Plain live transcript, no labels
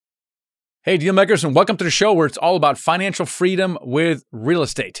Hey, deal makers, and welcome to the show where it's all about financial freedom with real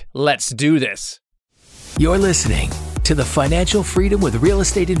estate. Let's do this. You're listening to the Financial Freedom with Real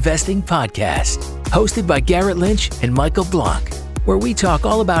Estate Investing podcast, hosted by Garrett Lynch and Michael Blanc, where we talk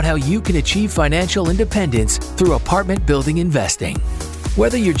all about how you can achieve financial independence through apartment building investing.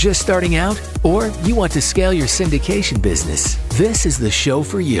 Whether you're just starting out or you want to scale your syndication business, this is the show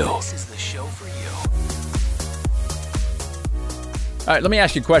for you. All right, let me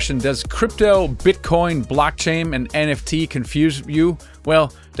ask you a question. Does crypto, Bitcoin, blockchain, and NFT confuse you?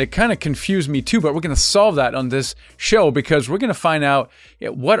 Well, they kind of confuse me too, but we're going to solve that on this show because we're going to find out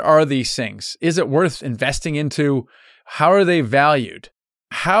what are these things? Is it worth investing into? How are they valued?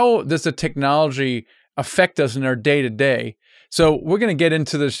 How does the technology affect us in our day-to-day? So we're going to get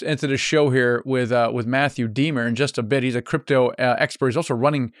into the show here with Matthew Diemer in just a bit. He's a crypto expert. He's also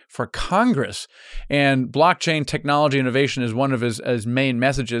running for Congress, and blockchain technology innovation is one of his main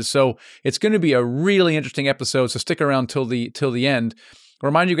messages. So it's going to be a really interesting episode. So stick around till the end.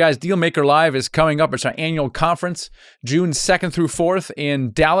 Remind you guys, Dealmaker Live is coming up. It's our annual conference, June 2nd through 4th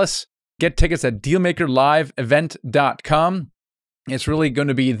in Dallas. Get tickets at dealmakerliveevent.com. It's really going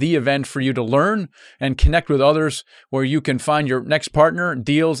to be the event for you to learn and connect with others where you can find your next partner,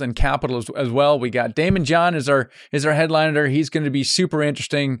 deals, and capital as well. We got Daymond John is our headliner. He's going to be super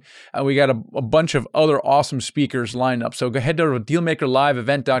interesting. We got a bunch of other awesome speakers lined up. So go head over to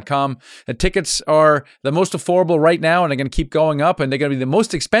dealmakerliveevent.com. The tickets are the most affordable right now, and they're going to keep going up, and they're going to be the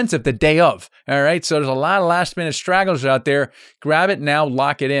most expensive the day of. All right, so there's a lot of last-minute stragglers out there. Grab it now,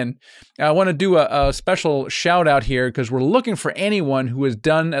 lock it in. I want to do a special shout out here because we're looking for anyone who has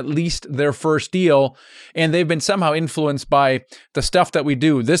done at least their first deal and they've been somehow influenced by the stuff that we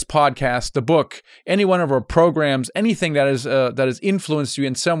do, this podcast, the book, any one of our programs, anything that has influenced you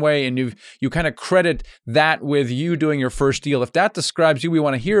in some way, and you kind of credit that with you doing your first deal. If that describes you, we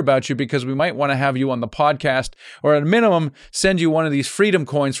want to hear about you because we might want to have you on the podcast, or at a minimum, send you one of these freedom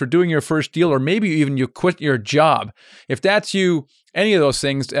coins for doing your first deal, or maybe even you quit your job. If that's you, any of those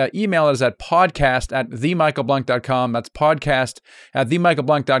things, email us at podcast@themichaelblanc.com. That's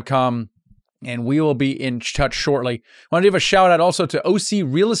podcast@themichaelblanc.com. And we will be in touch shortly. I want to give a shout out also to OC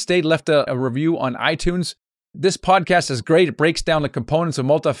Real Estate, left a review on iTunes. This podcast is great. It breaks down the components of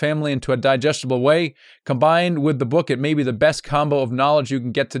multifamily into a digestible way. Combined with the book, it may be the best combo of knowledge you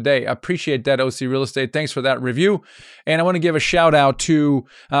can get today. I appreciate that, OC Real Estate. Thanks for that review. And I want to give a shout out to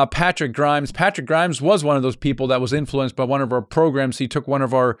Patrick Grimes. Patrick Grimes was one of those people that was influenced by one of our programs. He took one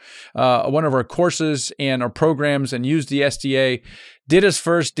of our courses and our programs and used the SDA. Did his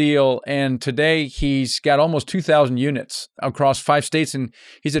first deal, and today he's got almost 2,000 units across 5 states, and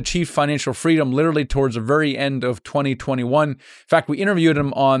he's achieved financial freedom literally towards the very end of 2021. In fact, we interviewed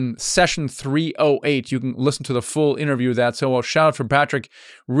him on session 308. You can listen to the full interview of that. So a shout out for Patrick.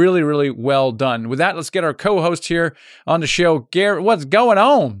 Really, really well done. With that, let's get our co-host here on the show. Garrett, what's going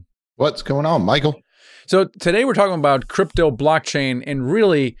on? What's going on, Michael? So today we're talking about crypto, blockchain, and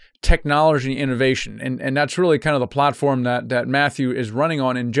really technology innovation. And that's really kind of the platform that Matthew is running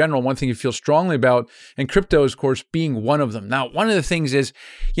on in general. One thing he feels strongly about, and crypto is, of course, being one of them. Now, one of the things is,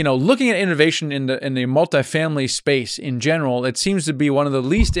 looking at innovation in the multifamily space in general, it seems to be one of the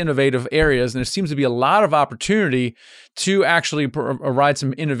least innovative areas, and there seems to be a lot of opportunity to actually provide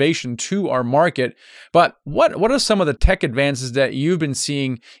some innovation to our market. But what are some of the tech advances that you've been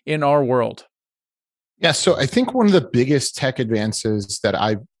seeing in our world? Yeah, so I think one of the biggest tech advances that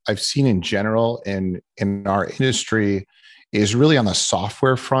I've seen in general in our industry is really on the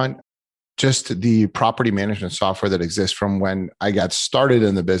software front. Just the property management software that exists from when I got started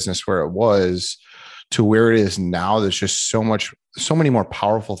in the business where it was to where it is now. There's just so many more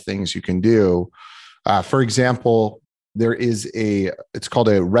powerful things you can do. For example, there is it's called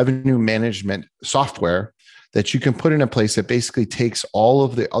a revenue management software that you can put in a place that basically takes all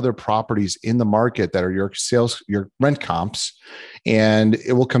of the other properties in the market that are your rent comps, and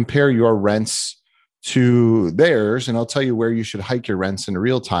it will compare your rents to theirs, and I'll tell you where you should hike your rents in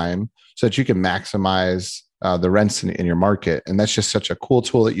real time so that you can maximize the rents in your market. And that's just such a cool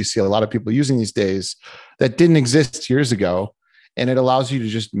tool that you see a lot of people using these days that didn't exist years ago. And it allows you to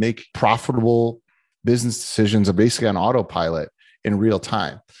just make profitable business decisions basically on autopilot in real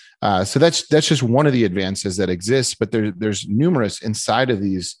time. So that's just one of the advances that exists, but there's numerous inside of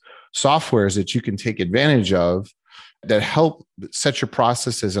these softwares that you can take advantage of that help set your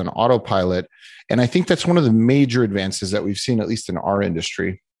processes on autopilot. And I think that's one of the major advances that we've seen, at least in our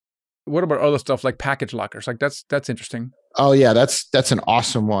industry. What about other stuff like package lockers? Like that's interesting. Oh yeah, that's an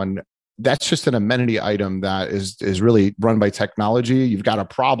awesome one. That's just an amenity item that is really run by technology. You've got a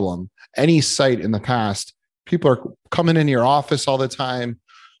problem. Any site in the past, people are coming into your office all the time,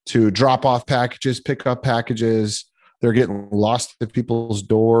 to drop off packages, pick up packages. They're getting lost at people's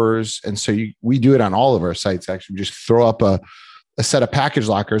doors. And so we do it on all of our sites. Actually, just throw up a set of package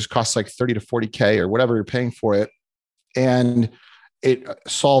lockers, costs like 30 to 40K or whatever you're paying for it. And it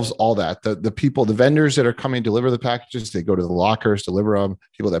solves all that. The people, the vendors that are coming to deliver the packages, they go to the lockers, deliver them.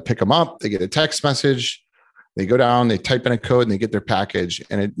 People that pick them up, they get a text message. They go down, they type in a code, and they get their package,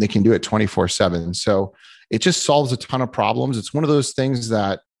 and they can do it 24/7. So it just solves a ton of problems. It's one of those things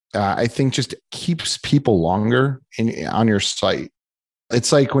that I think just keeps people longer on your site.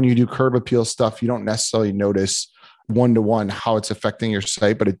 It's like when you do curb appeal stuff, you don't necessarily notice one-to-one how it's affecting your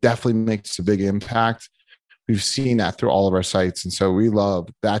site, but it definitely makes a big impact. We've seen that through all of our sites. And so we love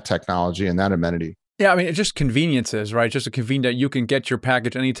that technology and that amenity. Yeah, I mean, it's just conveniences, right? Just a convenient that you can get your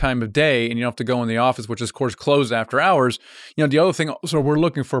package any time of day and you don't have to go in the office, which is, of course, closed after hours. The other thing, so we're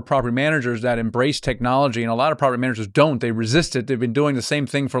looking for property managers that embrace technology, and a lot of property managers don't. They resist it. They've been doing the same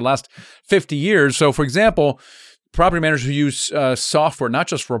thing for the last 50 years. So, for example, property managers who use software, not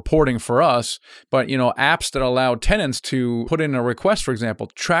just for reporting for us, but, apps that allow tenants to put in a request, for example,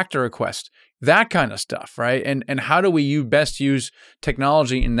 track the request, that kind of stuff, right? And how do we best use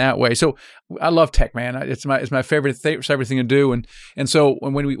technology in that way? So I love tech, man. It's my favorite thing to do. And so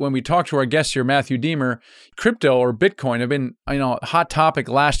when we talk to our guest here, Matthew Diemer, crypto or Bitcoin have been a hot topic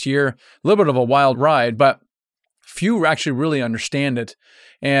last year, a little bit of a wild ride, but few actually really understand it.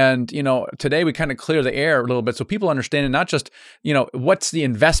 And, today we kind of clear the air a little bit so people understand it, not just, what's the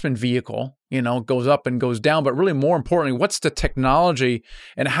investment vehicle, goes up and goes down, but really more importantly, what's the technology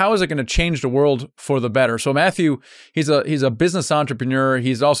and how is it going to change the world for the better? So Matthew, he's a business entrepreneur.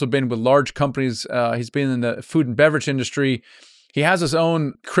 He's also been with large companies. He's been in the food and beverage industry. He has his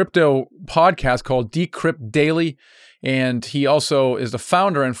own crypto podcast called Decrypt Daily. And he also is the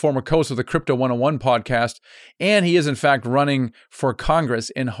founder and former host of the Crypto 101 podcast. And he is, in fact, running for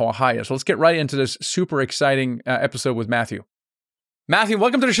Congress in Ohio. So let's get right into this super exciting episode with Matthew. Matthew,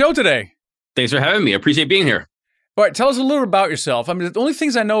 welcome to the show today. Thanks for having me. I appreciate being here. All right, tell us a little about yourself. I mean, the only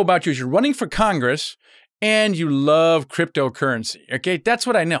things I know about you is you're running for Congress and you love cryptocurrency. Okay, that's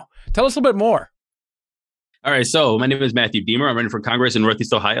what I know. Tell us a little bit more. All right, so my name is Matthew Diemer. I'm running for Congress in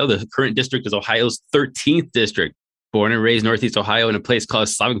Northeast Ohio. The current district is Ohio's 13th district. Born and raised Northeast Ohio in a place called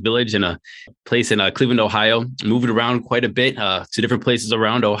Slavic Village in a place in Cleveland, Ohio. Moved around quite a bit to different places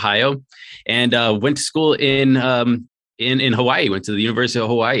around Ohio, and went to school in Hawaii. Went to the University of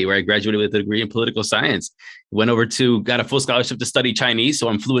Hawaii, where I graduated with a degree in political science. Got a full scholarship to study Chinese, so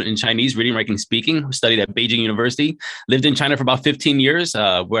I'm fluent in Chinese, reading, writing, speaking. Studied at Beijing University. Lived in China for about 15 years,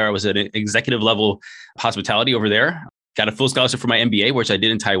 where I was at an executive level hospitality over there. Got a full scholarship for my MBA, which I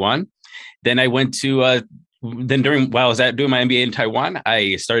did in Taiwan. Then I went to while I was doing my MBA in Taiwan,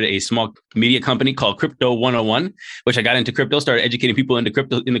 I started a small media company called Crypto 101, which I got into crypto, started educating people in the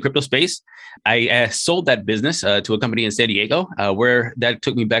crypto space. I sold that business to a company in San Diego, where that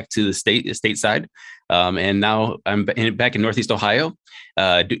took me back to the stateside. And now I'm back in Northeast Ohio,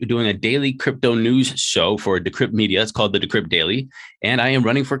 doing a daily crypto news show for Decrypt Media. It's called the Decrypt Daily. And I am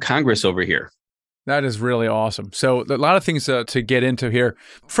running for Congress over here. That is really awesome. So a lot of things to get into here.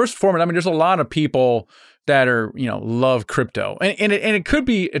 First and foremost, I mean, there's a lot of people that are, love crypto. And it could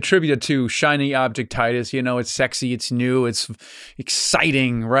be attributed to shiny objectitis. It's sexy, it's new, it's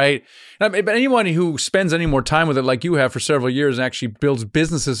exciting, right? But anyone who spends any more time with it like you have for several years and actually builds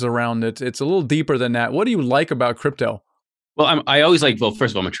businesses around it, it's a little deeper than that. What do you like about crypto? Well, I always first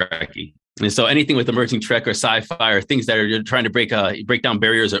of all, I'm a Trekkie. And so anything with emerging tech or sci-fi or things that are trying to break down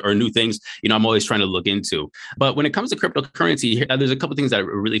barriers or new things, I'm always trying to look into. But when it comes to cryptocurrency, there's a couple of things that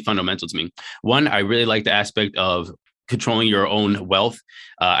are really fundamental to me. One, I really like the aspect of controlling your own wealth.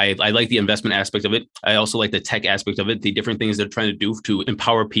 I like the investment aspect of it. I also like the tech aspect of it, the different things they're trying to do to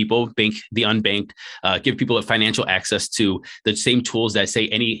empower people, bank the unbanked, give people a financial access to the same tools that say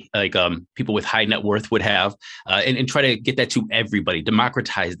any people with high net worth would have, and try to get that to everybody,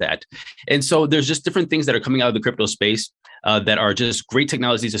 democratize that. And so there's just different things that are coming out of the crypto space that are just great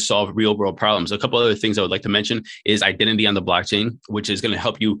technologies to solve real world problems. A couple other things I would like to mention is identity on the blockchain, which is going to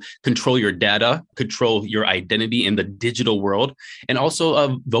help you control your data, control your identity in the digital world, and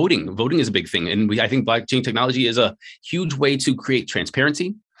also voting. Voting is a big thing. And I think blockchain technology is a huge way to create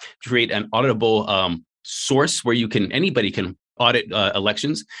transparency, create an auditable source where anybody can audit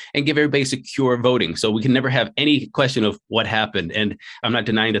elections and give everybody secure voting. So we can never have any question of what happened. And I'm not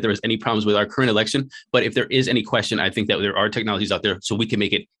denying that there was any problems with our current election, but if there is any question, I think that there are technologies out there so we can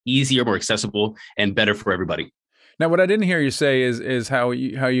make it easier, more accessible, and better for everybody. Now, what I didn't hear you say is how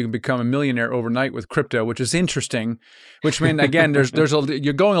you can become a millionaire overnight with crypto, which is interesting. Which means again,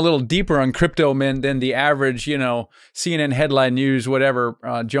 you're going a little deeper on crypto, man, than the average, CNN headline news, whatever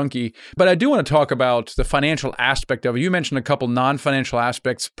junkie. But I do want to talk about the financial aspect of it. You mentioned a couple non-financial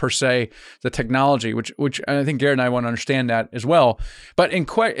aspects per se, the technology, which I think Garrett and I want to understand that as well. But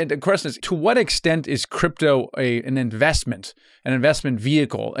the question is, to what extent is crypto an investment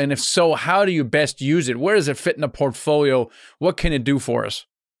vehicle? And if so, how do you best use it? Where does it fit in a portfolio? What can it do for us?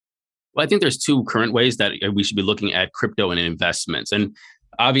 Well, I think there's two current ways that we should be looking at crypto and investments. And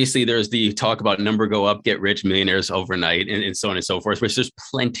obviously, there's the talk about number go up, get rich, millionaires overnight, and so on and so forth, which there's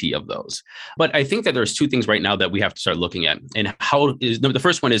plenty of those. But I think that there's two things right now that we have to start looking at. And the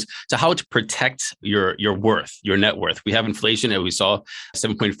first one is how to protect your worth, your net worth. We have inflation, and we saw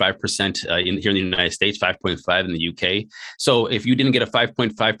 7.5% here in the United States, 5.5% in the UK. So if you didn't get a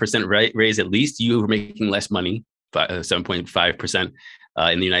 5.5% raise, at least you were making less money, 7.5%.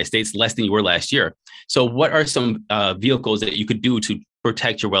 In the United States, less than you were last year. So what are some vehicles that you could do to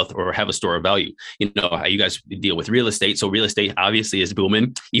protect your wealth or have a store of value? You guys deal with real estate. So real estate obviously is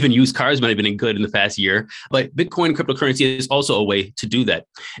booming. Even used cars might have been good in the past year. But Bitcoin cryptocurrency is also a way to do that.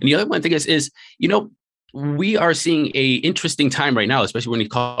 And the other one thing is we are seeing a interesting time right now, especially when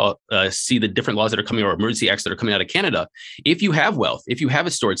you see the different laws that are coming or emergency acts that are coming out of Canada. If you have wealth, if you have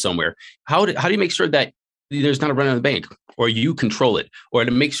it stored somewhere, how do you make sure that there's not a run on the bank, or you control it, or to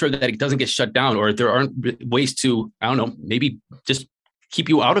make sure that it doesn't get shut down, or there aren't ways to, maybe just keep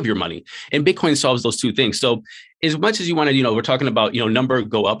you out of your money? And Bitcoin solves those two things. So as much as you want to, we're talking about, number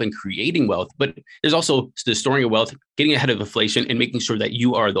go up and creating wealth, but there's also the storing your wealth, getting ahead of inflation, and making sure that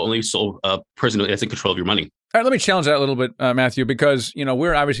you are the only sole person that's in control of your money. All right, let me challenge that a little bit, Matthew, because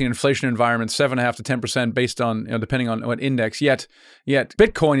we're obviously in an inflation environment, 7.5% to 10% based on depending on what index. Yet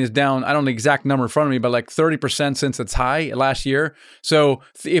Bitcoin is down. I don't know the exact number in front of me, but like 30% since its high last year. So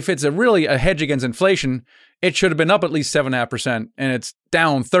if it's really a hedge against inflation, it should have been up at least 7.5%, and it's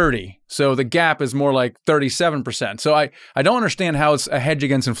down 30%. So the gap is more like 37%. So I don't understand how it's a hedge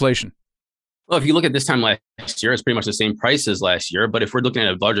against inflation. Well, if you look at this time last year, it's pretty much the same price as last year. But if we're looking at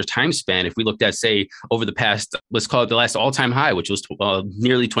a larger time span, if we looked at, say, over the past, let's call it the last all-time high, which was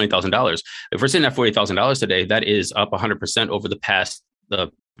nearly $20,000. If we're sitting at $40,000 today, that is up 100% over the past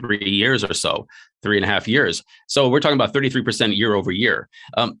 3 years or so, 3.5 years. So we're talking about 33% year over year.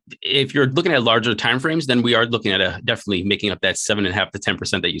 If you're looking at larger timeframes, then we are looking at definitely making up that 7.5% to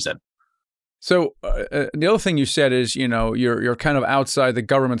 10% that you said. So the other thing you said is, you're kind of outside the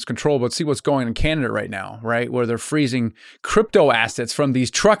government's control, but see what's going on in Canada right now, right? Where they're freezing crypto assets from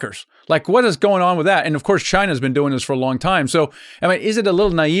these truckers. Like, what is going on with that? And of course, China's been doing this for a long time. So, is it a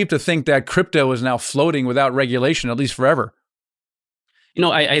little naive to think that crypto is now floating without regulation, at least forever?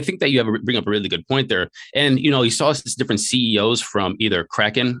 I think that you bring up a really good point there. And, you saw different CEOs from either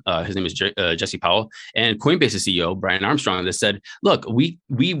Kraken, his name is Jesse Powell, and Coinbase's CEO, Brian Armstrong, that said, look, we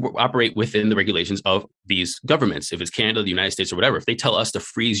operate within the regulations of these governments. If it's Canada, the United States, or whatever, if they tell us to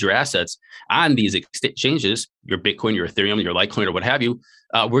freeze your assets on these exchanges, your Bitcoin, your Ethereum, your Litecoin, or what have you,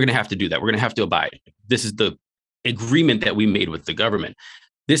 we're going to have to do that. We're going to have to abide. This is the agreement that we made with the government.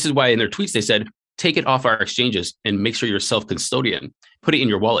 This is why in their tweets, they said, take it off our exchanges and make sure you're self-custodian. Put it in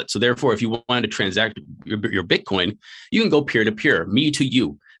your wallet. So therefore, if you wanted to transact your Bitcoin, you can go peer-to-peer, me to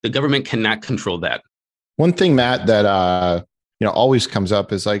you. The government cannot control that. One thing, Matt, that always comes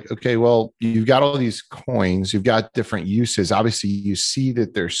up is like, okay, well, you've got all these coins, you've got different uses. Obviously, you see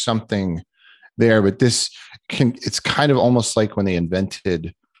that there's something there, but it's kind of almost like when they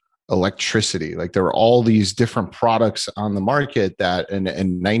invented electricity. Like there were all these different products on the market and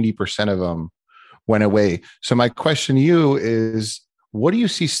 90% of them went away. So my question to you is, what do you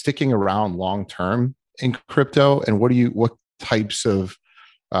see sticking around long-term in crypto? And what types of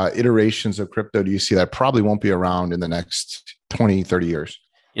iterations of crypto do you see that probably won't be around in the next 20, 30 years?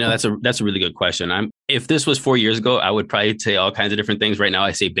 That's a really good question. If this was 4 years ago, I would probably say all kinds of different things. Right now,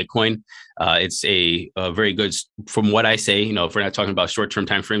 I say Bitcoin. It's a very good, from what I say, if we're not talking about short-term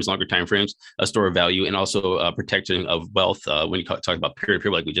timeframes, longer timeframes, a store of value, and also protection of wealth when you talk about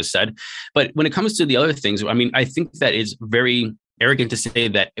peer-to-peer, like we just said. But when it comes to the other things, I think that it's very arrogant to say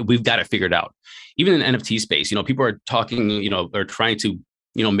that we've got it figured out. Even in the NFT space, people are talking, or trying to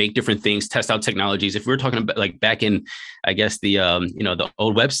make different things, test out technologies. If we were talking about like back in, I guess the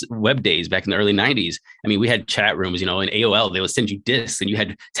old web days back in the early 90s, I mean, we had chat rooms, in AOL, they would send you discs and you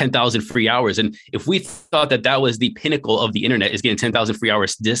had 10,000 free hours. And if we thought that was the pinnacle of the internet, is getting 10,000 free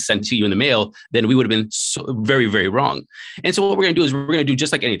hours discs sent to you in the mail, then we would have been very, very wrong. And so what we're going to do is we're going to do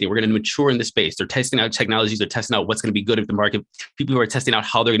just like anything. We're going to mature in the space. They're testing out technologies. They're testing out what's going to be good at the market. People who are testing out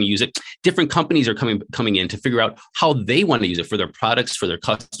how they're going to use it. Different companies are coming in to figure out how they want to use it for their products, for their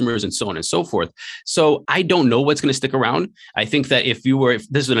customers, and so on and so forth. So I don't know what's going to stick around. I think that if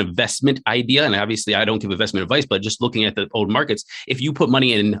this is an investment idea, and obviously I don't give investment advice, but just looking at the old markets, if you put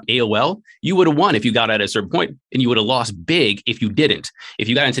money in AOL, you would have won if you got at a certain point, and you would have lost big if you didn't. If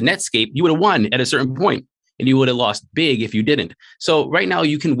you got into Netscape, you would have won at a certain point, and you would have lost big if you didn't. So right now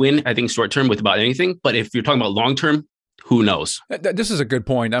you can win, I think, short term with about anything. But if you're talking about long term, who knows? This is a good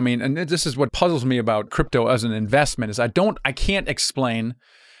point. I mean, and this is what puzzles me about crypto as an investment is I can't explain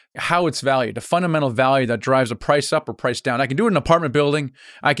how it's valued, the fundamental value that drives a price up or price down. I can do it in an apartment building.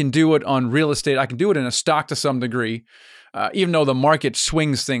 I can do it on real estate. I can do it in a stock to some degree, even though the market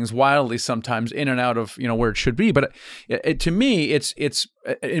swings things wildly sometimes in and out of where it should be. But to me, it's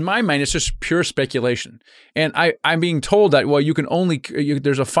in my mind, it's just pure speculation. And I'm being told that you can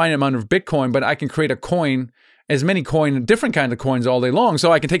there's a finite amount of Bitcoin, but I can create a coin. As many different kinds of coins all day long.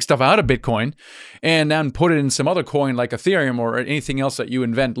 So I can take stuff out of Bitcoin and then put it in some other coin like Ethereum or anything else that you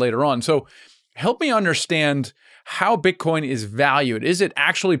invent later on. So help me understand how Bitcoin is valued. Is it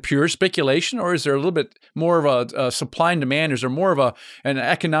actually pure speculation, or is there a little bit more of a supply and demand? Is there more of an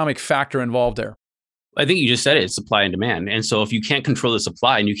economic factor involved there? I think you just said it, it's supply and demand. And so if you can't control the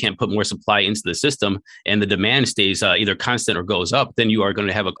supply and you can't put more supply into the system and the demand stays either constant or goes up, then you are going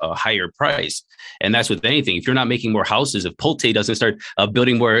to have a higher price. And that's with anything. If you're not making more houses, if Pulte doesn't start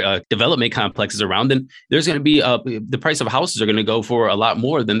building more development complexes around, then there's going to be the price of houses are going to go for a lot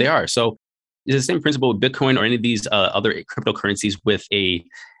more than they are. So it's the same principle with Bitcoin or any of these other cryptocurrencies with a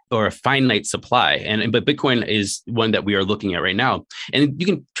finite supply. But Bitcoin is one that we are looking at right now. And you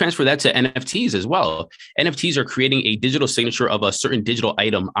can transfer that to NFTs as well. NFTs are creating a digital signature of a certain digital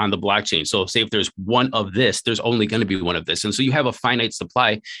item on the blockchain. So say if there's one of this, there's only going to be one of this. And so you have a finite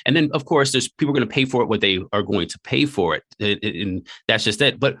supply. And then, of course, there's people going to pay for it what they are going to pay for it. And that's just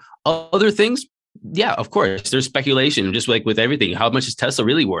it. But other things, yeah, of course, there's speculation, just like with everything. How much is Tesla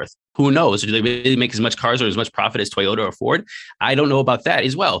really worth? Who knows? Do they really make as much cars or as much profit as Toyota or Ford? I don't know about that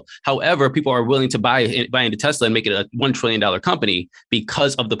as well. However, people are willing to buy into Tesla and make it a $1 trillion company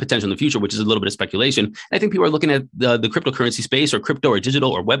because of the potential in the future, which is a little bit of speculation. And I think people are looking at the cryptocurrency space or crypto or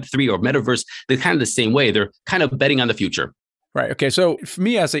digital or Web3 or metaverse. They're kind of the same way. They're kind of betting on the future. Right. Okay. So for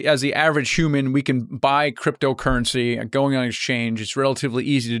me, as the average human, we can buy cryptocurrency going on exchange. It's relatively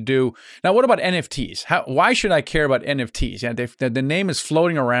easy to do. Now, what about NFTs? Why should I care about NFTs? Yeah, the name is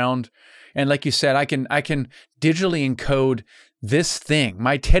floating around, and like you said, I can digitally encode this thing,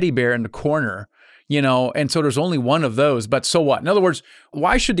 my teddy bear in the corner, and so there's only one of those. But so what? In other words,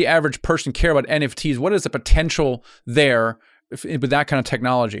 why should the average person care about NFTs? What is the potential there with that kind of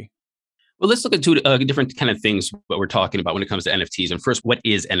technology? Well, let's look at two different kind of things what we're talking about when it comes to NFTs. And first, what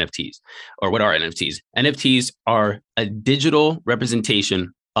is NFTs or what are NFTs? NFTs are a digital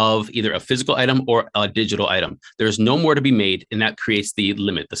representation of either a physical item or a digital item. There's no more to be made, and that creates the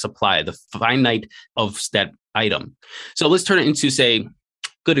limit, the supply, the finite of that item. So let's turn it into, say,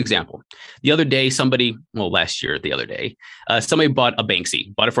 good example. The other day, somebody bought a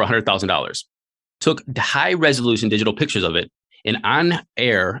Banksy, bought it for $100,000, took high resolution digital pictures of it, and on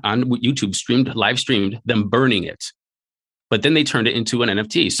air, on YouTube, live streamed them burning it. But then they turned it into an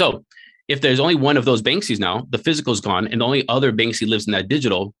NFT. So if there's only one of those Banksys now, the physical's gone, and the only other Banksy lives in that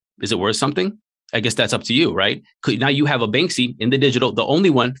digital, is it worth something? I guess that's up to you, right? Now you have a Banksy in the digital, the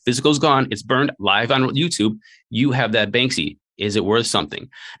only one, physical's gone, it's burned live on YouTube. You have that Banksy. Is it worth something?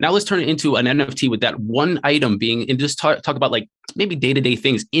 Now let's turn it into an NFT with that one item being, and just talk about like maybe day-to-day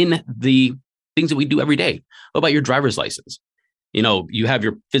things in the things that we do every day. What about your driver's license? You have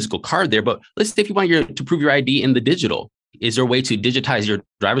your physical card there, but let's say if you want to prove your ID in the digital, is there a way to digitize your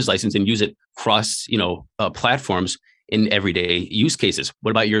driver's license and use it across, platforms in everyday use cases?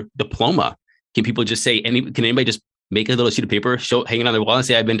 What about your diploma? Can people just say, can anybody just make a little sheet of paper, hanging on their wall and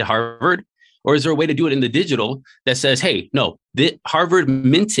say, I've been to Harvard? Or is there a way to do it in the digital that says, hey, no, Harvard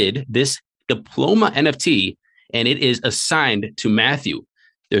minted this diploma NFT and it is assigned to Matthew.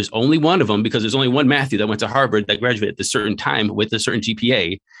 There's only one of them because there's only one Matthew that went to Harvard that graduated at a certain time with a certain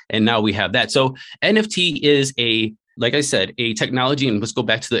GPA. And now we have that. So NFT is like I said, a technology. And let's go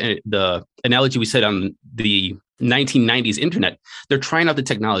back to the analogy we said on the 1990s internet. They're trying out the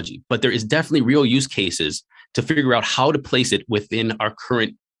technology, but there is definitely real use cases to figure out how to place it within our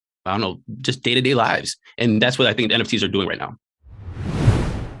current, I don't know, just day-to-day lives. And that's what I think the NFTs are doing right now.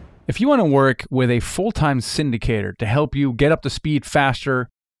 If you want to work with a full-time syndicator to help you get up to speed faster,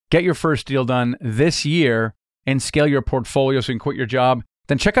 get your first deal done this year, and scale your portfolio so you can quit your job,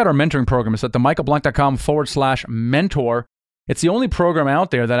 then check out our mentoring program. It's at themichaelblank.com/mentor. It's the only program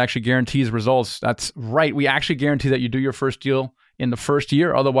out there that actually guarantees results. That's right. We actually guarantee that you do your first deal in the first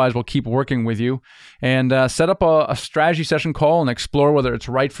year. Otherwise, we'll keep working with you and set up a strategy session call and explore whether it's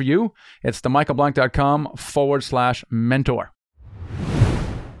right for you. It's themichaelblank.com/mentor.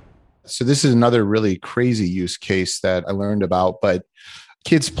 So this is another really crazy use case that I learned about, but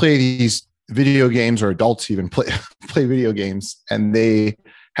kids play these video games, or adults even play video games, and they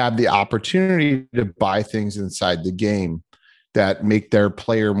have the opportunity to buy things inside the game that make their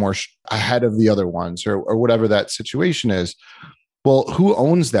player more ahead of the other ones, or whatever that situation is. Well, who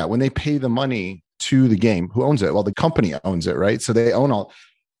owns that? When they pay the money to the game, who owns it? Well, the company owns it, right? So they own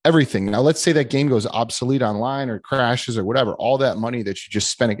everything. Now, let's say that game goes obsolete online or crashes or whatever. All that money that you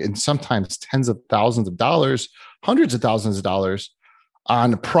just spent, and sometimes tens of thousands of dollars, hundreds of thousands of dollars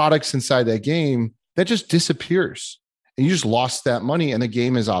on products inside that game, that just disappears. And you just lost that money and the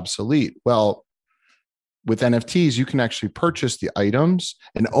game is obsolete. Well, with NFTs, you can actually purchase the items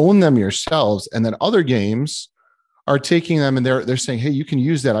and own them yourselves. And then other games are taking them and they're saying, hey, you can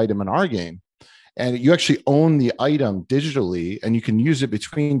use that item in our game. And you actually own the item digitally and you can use it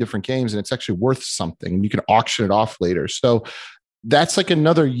between different games and it's actually worth something and you can auction it off later. So that's like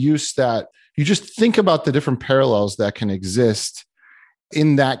another use that you just think about the different parallels that can exist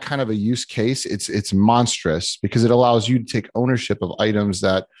in that kind of a use case. It's monstrous because it allows you to take ownership of items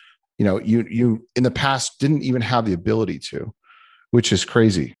that, you in the past didn't even have the ability to, which is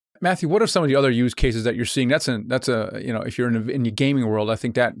crazy. Matthew, what are some of the other use cases that you're seeing? That's a if you're in the gaming world, I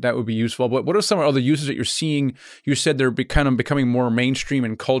think that would be useful. But what are some other uses that you're seeing? You said they're kind of becoming more mainstream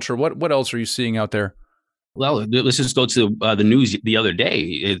in culture. What else are you seeing out there? Well, let's just go to the news the other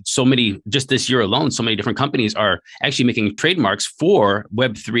day. So many, just this year alone, so many different companies are actually making trademarks for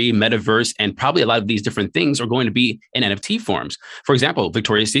Web3, Metaverse, and probably a lot of these different things are going to be in NFT forms. For example,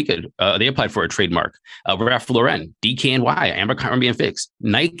 Victoria's Secret, they applied for a trademark. Ralph Lauren, DKNY, Abercrombie and Fitch,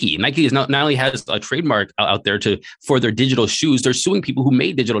 Nike. Nike is not only has a trademark out there for their digital shoes, they're suing people who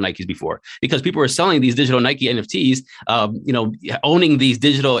made digital Nikes before because people are selling these digital Nike NFTs, owning these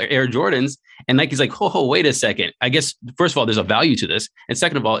digital Air Jordans. And Nike's like, wait a second. I guess, first of all, there's a value to this. And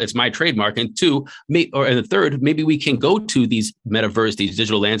second of all, it's my trademark. And two, the third, maybe we can go to these metaverse, these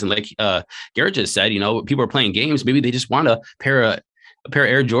digital lands. And like Garrett just said, people are playing games. Maybe they just want a pair of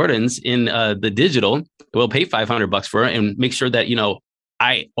Air Jordans in the digital. We'll pay $500 for it and make sure that,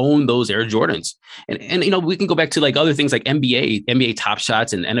 I own those Air Jordans. And we can go back to like other things like NBA Top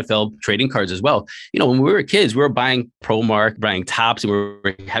Shots and NFL trading cards as well. When we were kids, we were buying ProMark, buying Tops, and we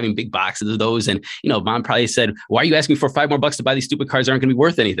were having big boxes of those. And, mom probably said, why are you asking for $5 more to buy these stupid cards that aren't going to be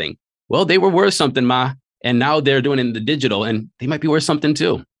worth anything? Well, they were worth something, Ma. And now they're doing it in the digital and they might be worth something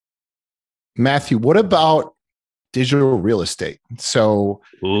too. Matthew, what about digital real estate? So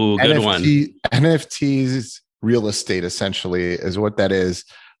good one. NFTs, real estate essentially is what that is.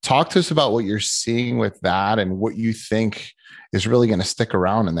 Talk to us about what you're seeing with that and what you think is really going to stick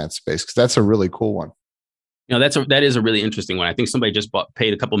around in that space, because that's a really cool one. That is a really interesting one. I think somebody just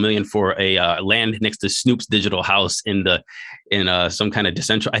paid a couple million for a land next to Snoop's digital house in some kind of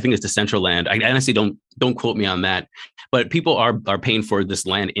I think it's Decentraland. I honestly don't quote me on that, but people are paying for this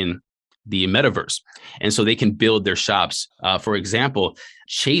land in the metaverse, and so they can build their shops. For example,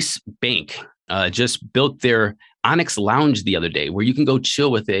 Chase Bank just built their Onyx Lounge the other day, where you can go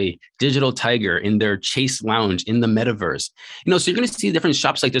chill with a digital tiger in their Chase Lounge in the metaverse. So you're going to see different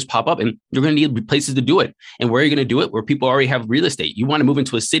shops like this pop up, and you're going to need places to do it. And where are you going to do it? Where people already have real estate. You want to move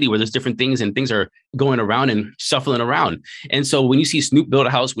into a city where there's different things and things are going around and shuffling around. And so when you see Snoop build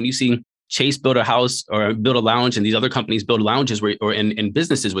a house, when you see Chase build a house or build a lounge, and these other companies build lounges and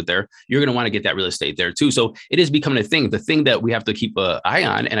businesses with you're going to want to get that real estate there too. So it is becoming a thing, the thing that we have to keep an eye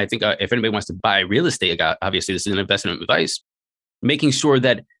on. And I think if anybody wants to buy real estate, obviously this is an investment advice, making sure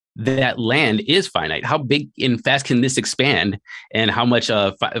that that land is finite. How big and fast can this expand? And how much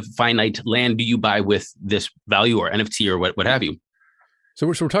finite land do you buy with this value or NFT or what have you? So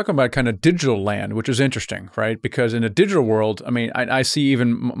we're talking about kind of digital land, which is interesting, right? Because in a digital world, I see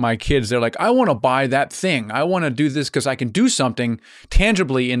even my kids, they're like, I want to buy that thing. I want to do this because I can do something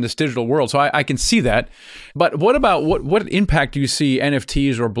tangibly in this digital world. So I can see that. But what about what impact do you see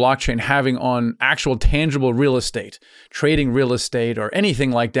NFTs or blockchain having on actual tangible real estate, trading real estate or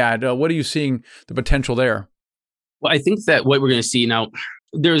anything like that? What are you seeing the potential there? Well, I think that what we're going to see now,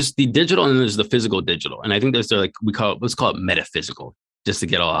 there's the digital and there's the physical digital. And I think there's let's call it metaphysical, just to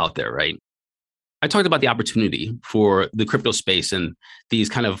get all out there, right? I talked about the opportunity for the crypto space and these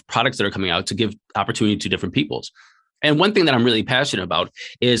kind of products that are coming out to give opportunity to different peoples. And one thing that I'm really passionate about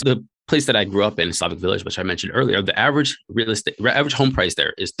is the place that I grew up in, Slavic Village, which I mentioned earlier. The average average home price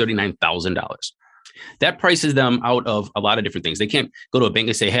there is $39,000. That prices them out of a lot of different things. They can't go to a bank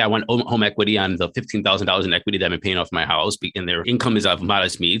and say, hey, I want home equity on the $15,000 in equity that I've been paying off my house, and their income is of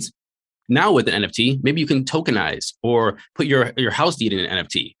modest needs. Now with an NFT, maybe you can tokenize or put your house deed in an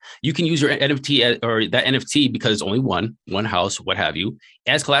NFT. You can use your NFT or that NFT because it's only one house, what have you,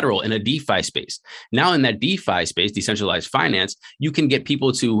 as collateral in a DeFi space. Now in that DeFi space, decentralized finance, you can get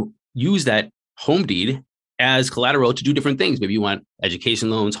people to use that home deed as collateral to do different things. Maybe you want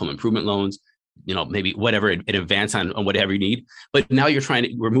education loans, home improvement loans, maybe whatever, an advance on whatever you need. But now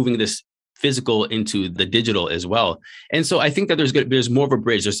we're moving this physical into the digital as well. And so I think that there's more of a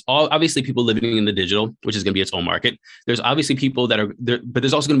bridge. There's obviously people living in the digital, which is going to be its own market. There's obviously people that are there, but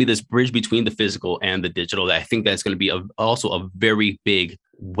there's also going to be this bridge between the physical and the digital that I think that's going to be also a very big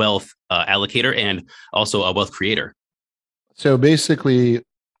wealth allocator and also a wealth creator. So basically,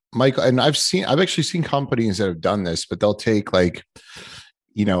 Michael, and I've actually seen companies that have done this, but they'll take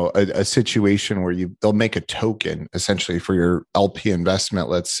a situation where they'll make a token essentially for your LP investment,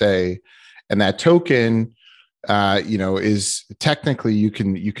 let's say, and that token, is technically you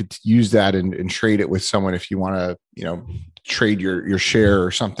could use that and trade it with someone if you want to, trade your share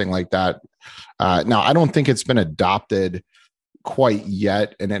or something like that. Now, I don't think it's been adopted quite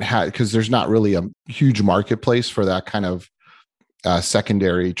yet, and because there's not really a huge marketplace for that kind of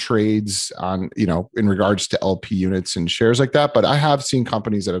secondary trades on, in regards to LP units and shares like that. But I have seen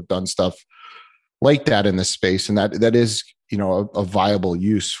companies that have done stuff like that in this space, and that is, a viable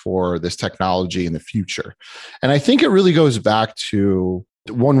use for this technology in the future. And I think it really goes back to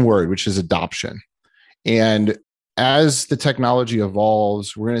one word, which is adoption. And as the technology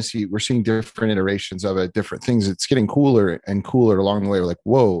evolves, we're seeing different iterations of it, different things. It's getting cooler and cooler along the way. We're like,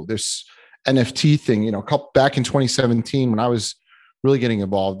 whoa, this NFT thing, back in 2017, when I was really getting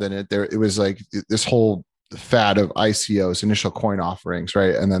involved in it, it was like this whole fad of ICOs, initial coin offerings,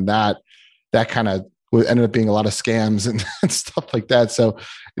 right? And then that kind of ended up being a lot of scams and stuff like that. So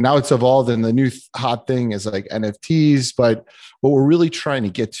now it's evolved, and the new hot thing is like NFTs. But what we're really trying to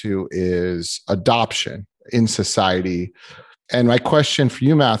get to is adoption in society. And my question for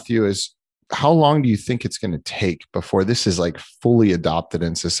you, Matthew, is how long do you think it's going to take before this is like fully adopted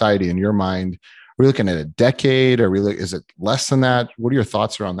in society in your mind? Are we looking at a decade, or is it less than that? What are your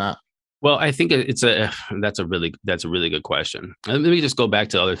thoughts around that? Well, I think that's a really good question. Let me just go back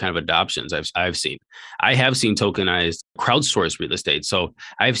to other kind of adoptions I've seen. I have seen tokenized crowdsourced real estate. So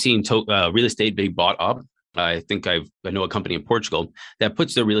I've seen real estate being bought up. I think I know a company in Portugal that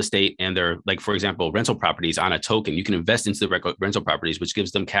puts their real estate and their, like, for example, rental properties on a token. You can invest into the rental properties, which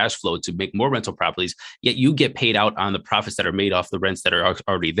gives them cash flow to make more rental properties, yet you get paid out on the profits that are made off the rents that are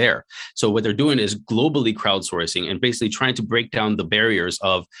already there. So what they're doing is globally crowdsourcing and basically trying to break down the barriers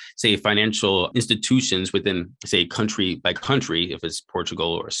of, say, financial institutions within, say, country by country, if it's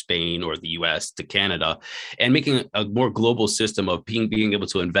Portugal or Spain or the US to Canada, and making a more global system of being able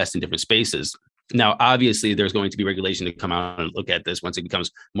to invest in different spaces. Now, obviously, there's going to be regulation to come out and look at this once it becomes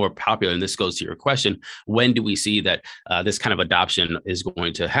more popular. And this goes to your question, when do we see that this kind of adoption is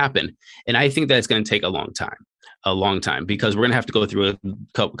going to happen? And I think that it's going to take a long time, because we're going to have to go through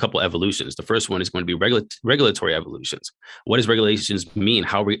a couple evolutions. The first one is going to be regulatory evolutions. What does regulations mean?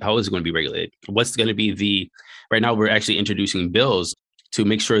 How is it going to be regulated? What's going to be right now we're actually introducing bills to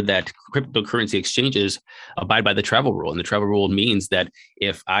make sure that cryptocurrency exchanges abide by the travel rule. And the travel rule means that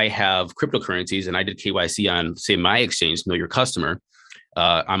if I have cryptocurrencies and I did KYC on, say, my exchange, Know Your Customer,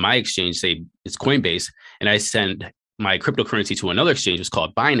 on my exchange, say it's Coinbase, and I send my cryptocurrency to another exchange, it's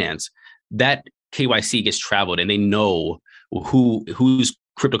called Binance, that KYC gets traveled and they know whose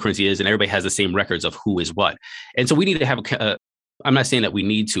cryptocurrency is, and everybody has the same records of who is what. And so we need to have I'm not saying that we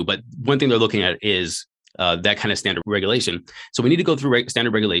need to, but one thing they're looking at is that kind of standard regulation. So we need to go through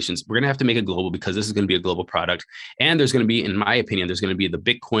standard regulations. We're going to have to make it global because this is going to be a global product. And there's going to be, in my opinion, there's going to be the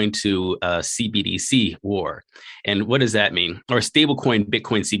Bitcoin to CBDC war. And what does that mean? Or stablecoin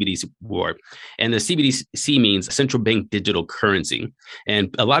Bitcoin CBDC war. And the CBDC means central bank digital currency.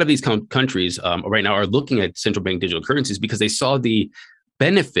 And a lot of these countries right now are looking at central bank digital currencies because they saw the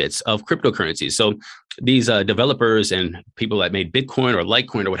benefits of cryptocurrencies. So these developers and people that made Bitcoin or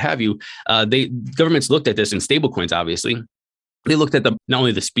Litecoin or what have you, governments looked at this in stablecoins, obviously, They looked at not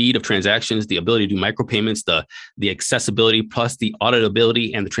only the speed of transactions, the ability to do micropayments, the accessibility, plus the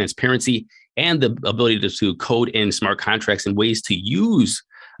auditability and the transparency, and the ability to code in smart contracts and ways to use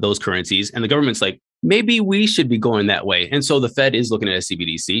those currencies. And the government's like, maybe we should be going that way. And so the Fed is looking at a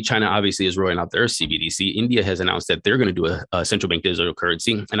CBDC. China obviously is rolling out their CBDC. India has announced that they're going to do a central bank digital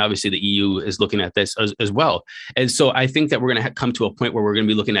currency. And obviously the EU is looking at this as well. And so I think that we're going to come to a point where we're going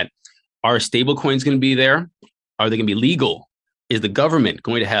to be looking at, are stable coins going to be there? Are they going to be legal? Is the government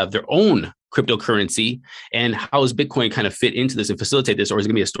going to have their own cryptocurrency? And how does Bitcoin kind of fit into this and facilitate this? Or is it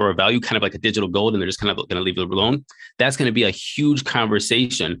going to be a store of value, kind of like a digital gold, and they're just kind of going to leave it alone? That's going to be a huge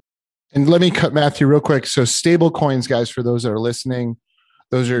conversation. And let me cut Matthew real quick. So stable coins, guys, for those that are listening,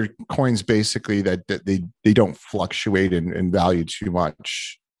 those are coins basically that they don't fluctuate in value too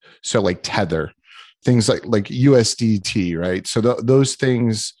much. So like Tether, things like USDT, right? So those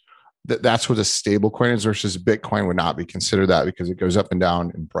things, that's what a stable coin is, versus Bitcoin would not be considered that because it goes up and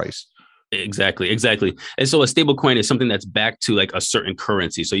down in price. Exactly. And so a stable coin is something that's backed to like a certain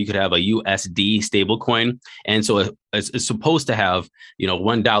currency. So you could have a USD stable coin. And so it's supposed to have,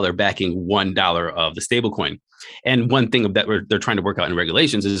 $1 backing $1 of the stable coin. And one thing that they're trying to work out in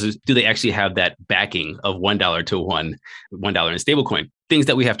regulations is do they actually have that backing of $1 to $1 in a stable coin? Things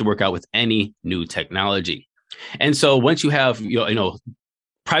that we have to work out with any new technology. And so once you have,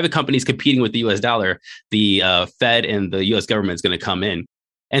 private companies competing with the US dollar, the Fed and the US government is going to come in.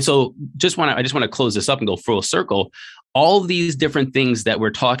 And so I just want to close this up and go full circle. All these different things that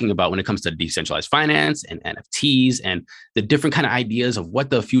we're talking about when it comes to decentralized finance and NFTs and the different kind of ideas of what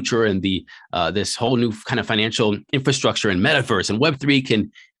the future and the this whole new kind of financial infrastructure and metaverse and Web3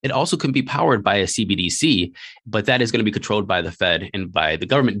 it also can be powered by a CBDC, but that is going to be controlled by the Fed and by the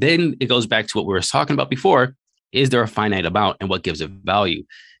government. Then it goes back to what we were talking about before. Is there a finite amount and what gives it value?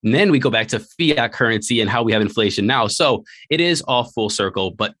 And then we go back to fiat currency and how we have inflation now. So it is all full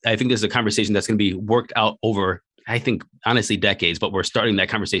circle, but I think this is a conversation that's going to be worked out over, I think, honestly, decades, but we're starting that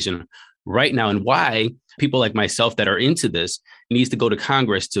conversation right now. And why people like myself that are into this needs to go to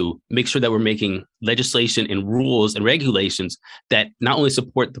Congress to make sure that we're making legislation and rules and regulations that not only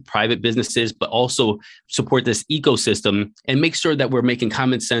support the private businesses, but also support this ecosystem and make sure that we're making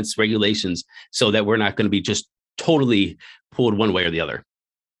common sense regulations so that we're not going to be just totally pulled one way or the other.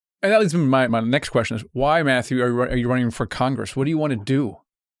 And that leads me to my next question is, why, Matthew, are you running for Congress? What do you want to do?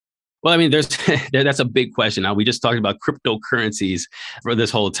 Well, I mean, that's a big question. Now, we just talked about cryptocurrencies for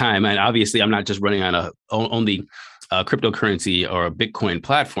this whole time. And obviously, I'm not just running on only cryptocurrency or a Bitcoin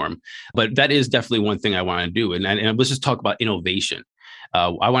platform, but that is definitely one thing I want to do. And let's just talk about innovation.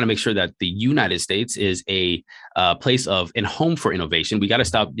 I want to make sure that the United States is a place of and home for innovation. We got to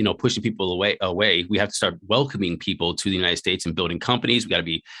stop, pushing people away. We have to start welcoming people to the United States and building companies. We got to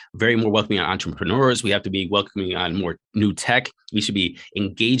be very more welcoming on entrepreneurs. We have to be welcoming on more new tech. We should be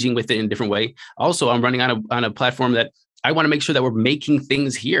engaging with it in a different way. Also, I'm running on a platform that I want to make sure that we're making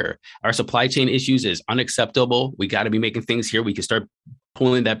things here. Our supply chain issues is unacceptable. We got to be making things here. We can start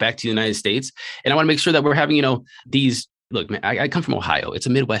pulling that back to the United States. And I want to make sure that we're having, these. Look, man, I come from Ohio. It's a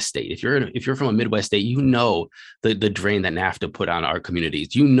Midwest state. If you're from a Midwest state, the drain that NAFTA put on our communities.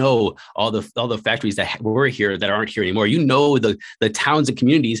 All the factories that were here that aren't here anymore. The towns and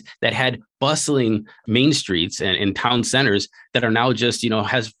communities that had bustling main streets and town centers that are now just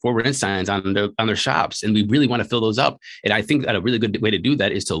has for rent signs on their shops, and we really want to fill those up. And I think that a really good way to do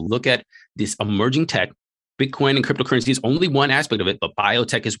that is to look at this emerging tech. Bitcoin and cryptocurrency is only one aspect of it, but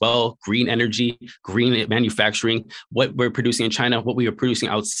biotech as well, green energy, green manufacturing, what we're producing in China, what we are producing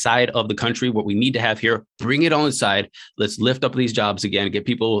outside of the country, what we need to have here, bring it all inside. Let's lift up these jobs again, get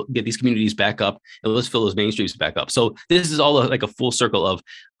these communities back up, and let's fill those main streets back up. So this is all like a full circle of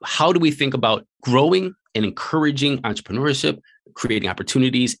how do we think about growing and encouraging entrepreneurship, creating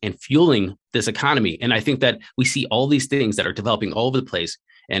opportunities and fueling this economy. And I think that we see all these things that are developing all over the place.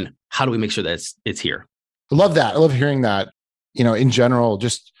 And how do we make sure that it's here? I love that. I love hearing that, in general,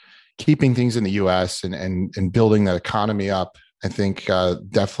 just keeping things in the US and building that economy up. I think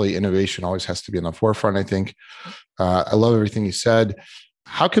definitely innovation always has to be on the forefront. I think I love everything you said.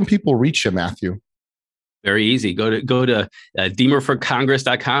 How can people reach you, Matthew? Very easy. Go to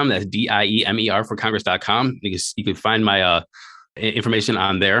diemerforcongress.com. That's DIEMER for Congress.com. You can find my information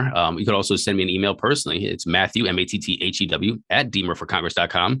on there. You could also send me an email personally. It's Matthew, MATTHEW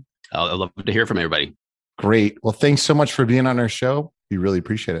 @diemerforcongress.com. I'd love to hear from everybody. Great. Well, thanks so much for being on our show. We really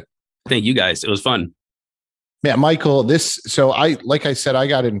appreciate it. Thank you guys. It was fun. Yeah, Michael, like I said, I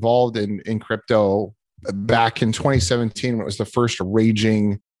got involved in crypto back in 2017 when it was the first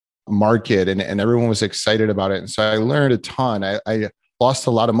raging market and everyone was excited about it. And so I learned a ton. I lost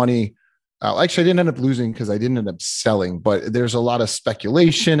a lot of money Actually, I didn't end up losing because I didn't end up selling, but there's a lot of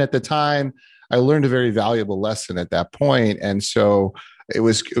speculation at the time. I learned a very valuable lesson at that point. And so it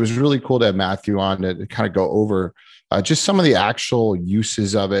was really cool to have Matthew on to kind of go over just some of the actual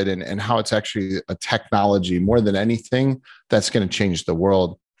uses of it and how it's actually a technology more than anything that's going to change the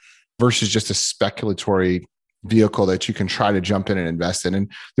world versus just a speculatory vehicle that you can try to jump in and invest in. And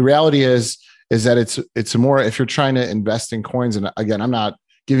the reality is that it's more, if you're trying to invest in coins, and again, I'm not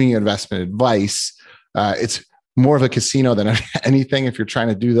giving you investment advice. It's more of a casino than anything if you're trying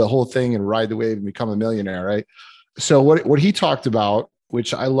to do the whole thing and ride the wave and become a millionaire, right? So what he talked about,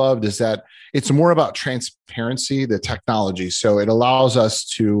 which I loved, is that it's more about transparency, the technology. So it allows us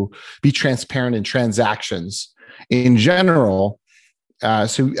to be transparent in transactions in general,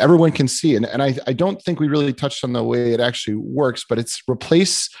 so everyone can see. And I don't think we really touched on the way it actually works, but it's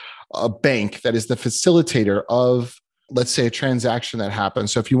replace a bank that is the facilitator of, let's say, a transaction that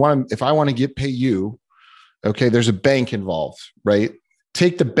happens. So if I want to pay you, okay, there's a bank involved, right?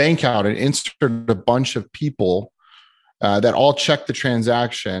 Take the bank out and insert a bunch of people that all check the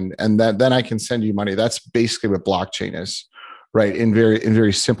transaction, and then I can send you money. That's basically what blockchain is, right? In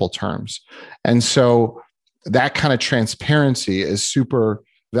very simple terms. And so that kind of transparency is super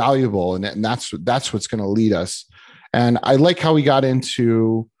valuable, and that's what's going to lead us. And I like how we got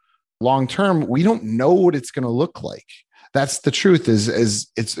into long term. We don't know what it's going to look like. That's the truth.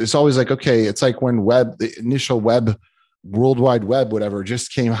 Is it's always like, okay, it's like when the initial web, World Wide Web, whatever,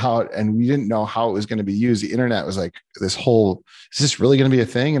 just came out, and we didn't know how it was going to be used. The internet was like this whole, is this really going to be a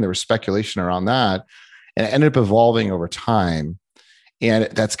thing? And there was speculation around that, and it ended up evolving over time. And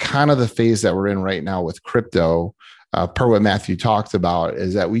that's kind of the phase that we're in right now with crypto. Per what Matthew talked about,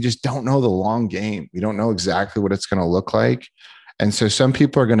 is that we just don't know the long game. We don't know exactly what it's going to look like. And so some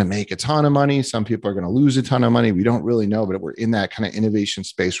people are going to make a ton of money. Some people are going to lose a ton of money. We don't really know, but we're in that kind of innovation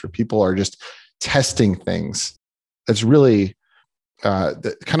space where people are just testing things. That's really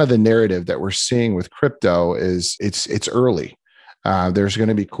the narrative that we're seeing with crypto. Is it's early. There's going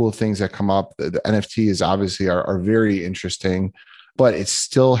to be cool things that come up. The NFTs obviously are very interesting, but it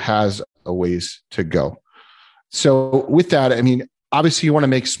still has a ways to go. So with that, I mean, obviously you want to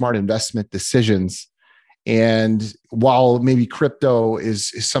make smart investment decisions. And while maybe crypto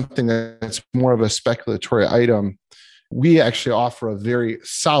is something that's more of a speculatory item, we actually offer a very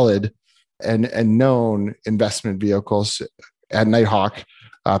solid and known investment vehicles at Nighthawk,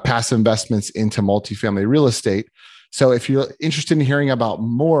 passive investments into multifamily real estate. So if you're interested in hearing about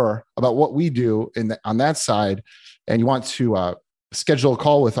more about what we do on that side, and you want to schedule a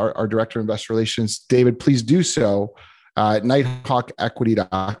call with our Director of Investor Relations, David, please do so at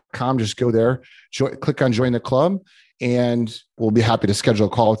nighthawkequity.com. Just go there, click on join the club, and we'll be happy to schedule a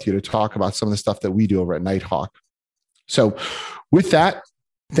call with you to talk about some of the stuff that we do over at Nighthawk. So with that,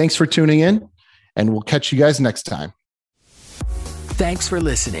 thanks for tuning in, and we'll catch you guys next time. Thanks for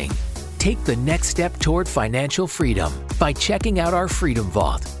listening. Take the next step toward financial freedom by checking out our Freedom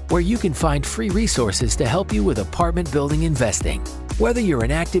Vault, where you can find free resources to help you with apartment building investing. Whether you're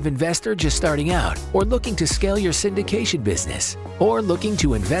an active investor just starting out, or looking to scale your syndication business, or looking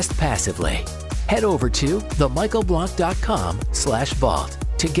to invest passively, head over to themichaelblanc.com/vault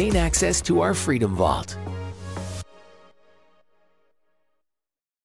to gain access to our Freedom Vault.